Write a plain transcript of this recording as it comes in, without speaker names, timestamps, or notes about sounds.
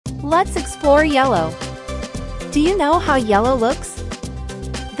Let's explore yellow. Do you know how yellow looks?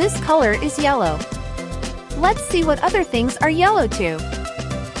 This color is yellow. Let's see what other things are yellow too.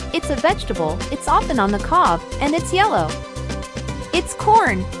 It's a vegetable, it's often on the cob, and it's yellow. It's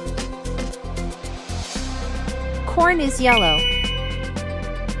corn. Corn is yellow.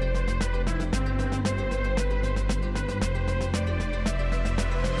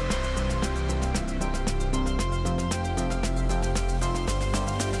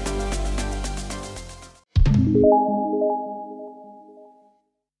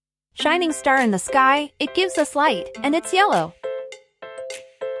 Shining star in the sky, it gives us light, and it's yellow.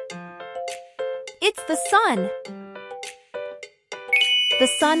 It's the sun. The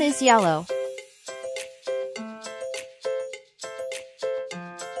sun is yellow.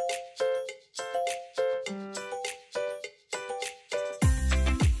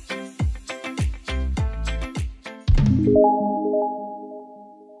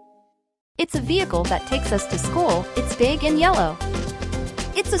 It's a vehicle that takes us to school, it's big and yellow.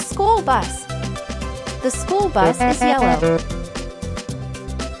 It's a school bus. The school bus is yellow.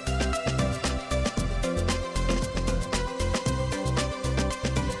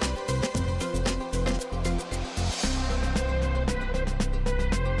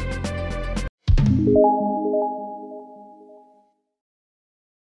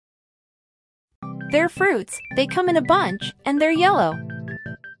 They're fruits, they come in a bunch, and they're yellow.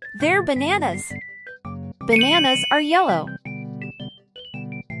 They're bananas. Bananas are yellow.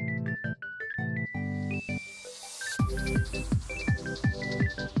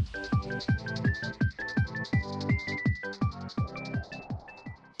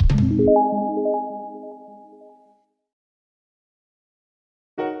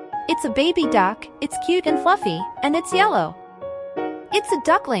 It's a baby duck, it's cute and fluffy, and it's yellow. It's a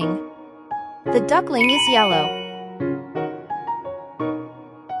duckling. The duckling is yellow.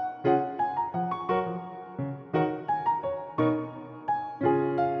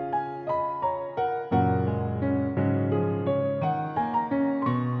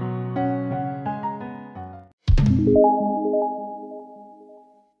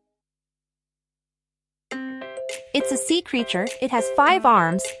 It's a sea creature, it has 5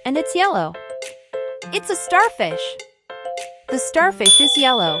 arms, and it's yellow. It's a starfish. The starfish is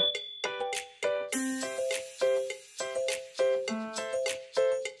yellow.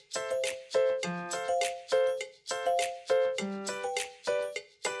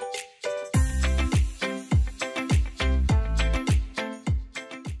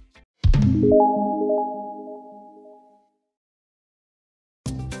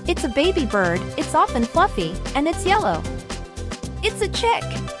 It's a baby bird, it's often fluffy, and it's yellow. It's a chick.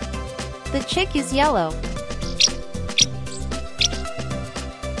 The chick is yellow.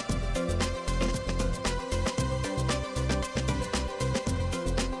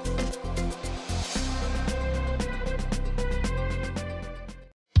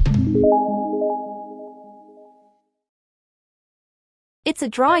 It's a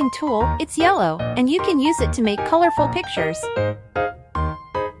drawing tool, it's yellow, and you can use it to make colorful pictures.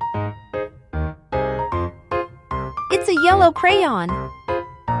 It's a yellow crayon.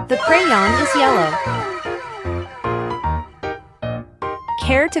 The crayon is yellow.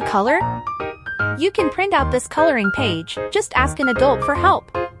 Care to color? You can print out this coloring page, just ask an adult for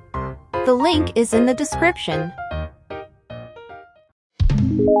help. The link is in the description.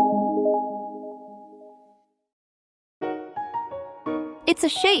 It's a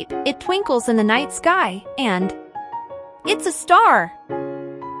shape, it twinkles in the night sky, and it's a star.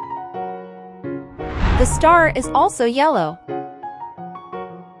 The star is also yellow.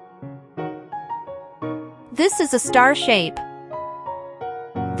 This is a star shape.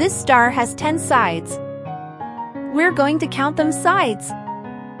 This star has 10 sides. We're going to count them sides.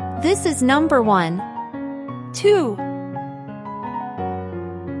 This is number 1, 2,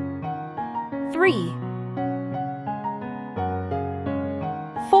 3,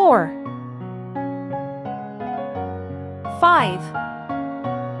 4, 5,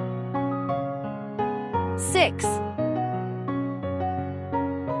 6, 7,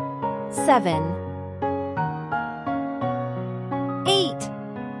 8,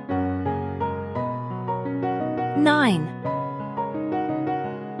 9.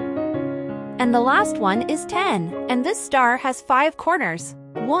 And the last one is 10, and this star has 5 corners.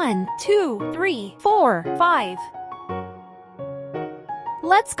 1, 2, 3, 4, 5.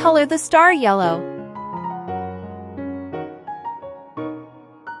 Let's color the star yellow.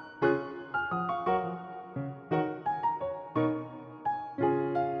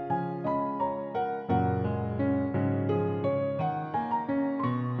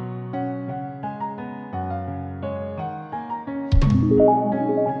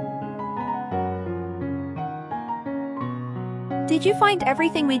 Did you find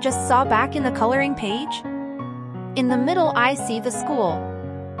everything we just saw back in the coloring page? In the middle I see the school,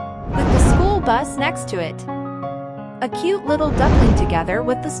 with the school bus next to it. A cute little duckling together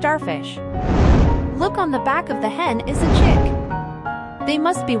with the starfish. Look, on the back of the hen is a chick. They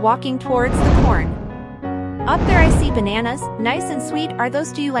must be walking towards the corn. Up there I see bananas, nice and sweet. Are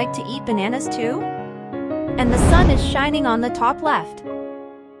those? Do you like to eat bananas too? And the sun is shining on the top left.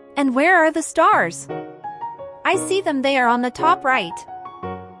 And where are the stars? I see them, they are on the top right.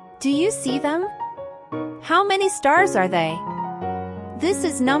 Do you see them? How many stars are they? This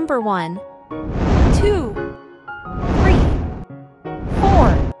is number 1, 2, 3,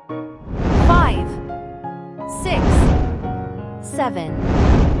 4, 5, 6, 7,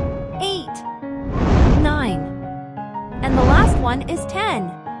 8, 9. And the last one is 10.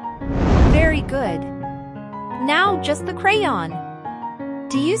 Very good. Now just the crayon.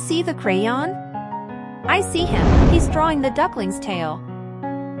 Do you see the crayon? I see him, he's drawing the duckling's tail.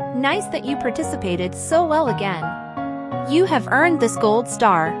 Nice that you participated so well again. You have earned this gold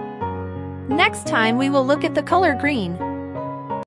star. Next time we will look at the color green.